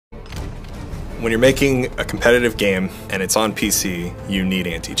When you're making a competitive game and it's on PC, you need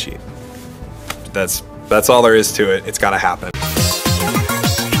anti-cheat. That's all there is to it. It's gotta happen.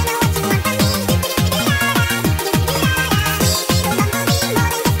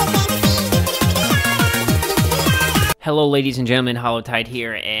 Hello ladies and gentlemen, Hollowtide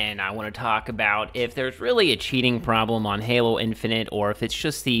here, and I want to talk about if there's really a cheating problem on Halo Infinite, or if it's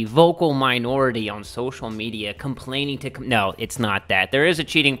just the vocal minority on social media complaining to... No, it's not that. There is a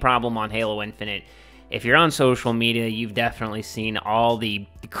cheating problem on Halo Infinite. If you're on social media, you've definitely seen all the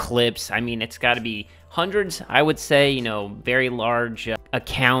clips. I mean, it's got to be hundreds, I would say. You know, very large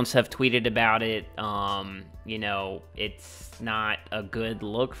accounts have tweeted about it. You know, it's not a good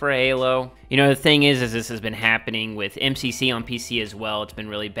look for Halo. You know, the thing is this has been happening with MCC on PC as well. It's been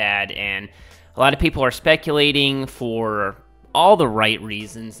really bad, and a lot of people are speculating for all the right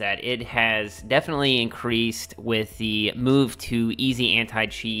reasons that it has definitely increased with the move to easy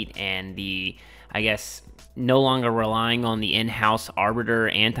anti-cheat and the, I guess, no longer relying on the in-house Arbiter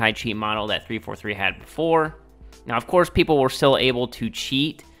anti-cheat model that 343 had before. Now, of course, people were still able to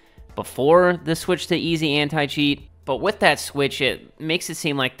cheat before the switch to easy anti-cheat, but with that switch, it makes it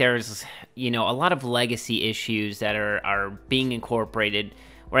seem like there's, you know, a lot of legacy issues that are being incorporated.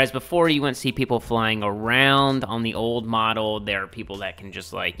 Whereas before, you wouldn't see people flying around on the old model. There are people that can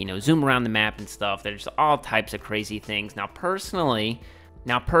just, like, you know, zoom around the map and stuff. There's all types of crazy things. Now, personally,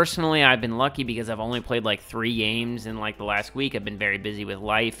 I've been lucky because I've only played like 3 games in like the last week. I've been very busy with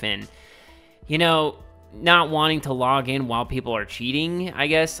life, and, you know, not wanting to log in while people are cheating, I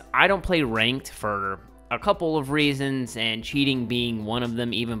guess. I don't play ranked for a couple of reasons, and cheating being one of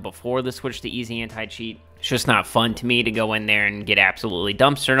them even before the switch to easy anti-cheat. It's just not fun to me to go in there and get absolutely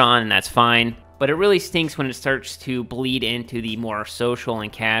dumpstered on, and that's fine. But it really stinks when it starts to bleed into the more social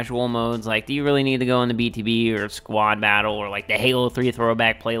and casual modes. Like, do you really need to go in the BTB or squad battle or like the Halo 3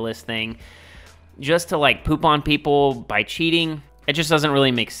 throwback playlist thing just to like poop on people by cheating? It just doesn't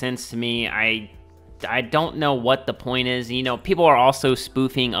really make sense to me. I don't know what the point is. You know, people are also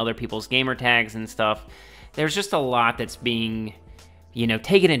spoofing other people's gamer tags and stuff. There's just a lot that's being, you know,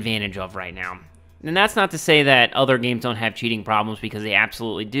 taken advantage of right now. And that's not to say that other games don't have cheating problems, because they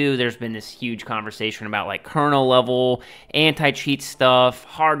absolutely do. There's been this huge conversation about like kernel level, anti-cheat stuff,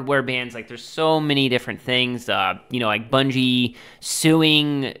 hardware bans. Like, there's so many different things. You know, like Bungie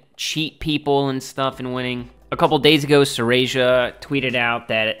suing cheat people and stuff and winning. A couple days ago, Serasia tweeted out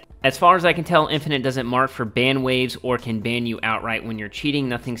that, as far as I can tell, Infinite doesn't mark for ban waves or can ban you outright when you're cheating.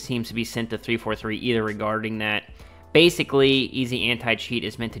 Nothing seems to be sent to 343 either regarding that. Basically, easy anti-cheat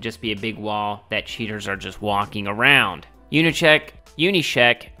is meant to just be a big wall that cheaters are just walking around.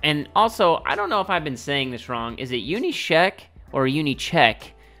 Unicheck, and also, I don't know if I've been saying this wrong. Is it Unicheck or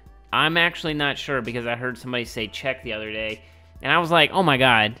Unicheck? I'm actually not sure, because I heard somebody say check the other day, and I was like, oh my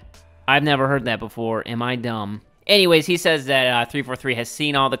god, I've never heard that before. Am I dumb? Anyways, he says that 343 has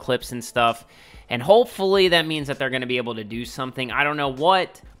seen all the clips and stuff, and hopefully that means that they're going to be able to do something. I don't know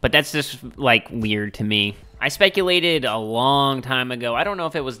what, but that's just, like, weird to me. I speculated a long time ago. I don't know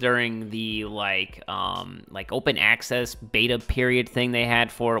if it was during the, like open access beta period thing they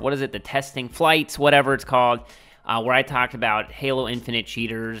had for, what is it, the testing flights, whatever it's called, where I talked about Halo Infinite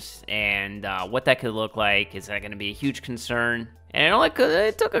cheaters and what that could look like. Is that going to be a huge concern? And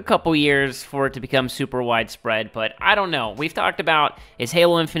it took a couple years for it to become super widespread, but I don't know. We've talked about, is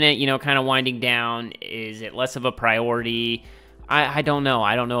Halo Infinite, you know, kind of winding down? Is it less of a priority? I don't know.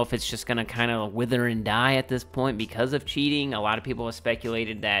 I don't know if it's just going to kind of wither and die at this point because of cheating. A lot of people have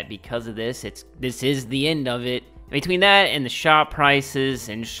speculated that because of this, this is the end of it. Between that and the shop prices,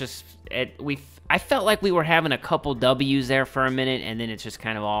 and it's just, I felt like we were having a couple W's there for a minute, and then it's just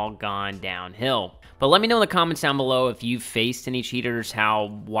kind of all gone downhill. But let me know in the comments down below if you've faced any cheaters.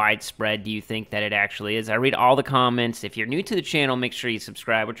 How widespread do you think that it actually is? I read all the comments. If you're new to the channel, make sure you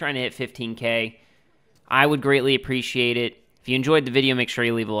subscribe. We're trying to hit 15K. I would greatly appreciate it. If you enjoyed the video, make sure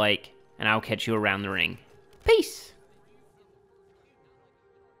you leave a like, and I'll catch you around the ring. Peace!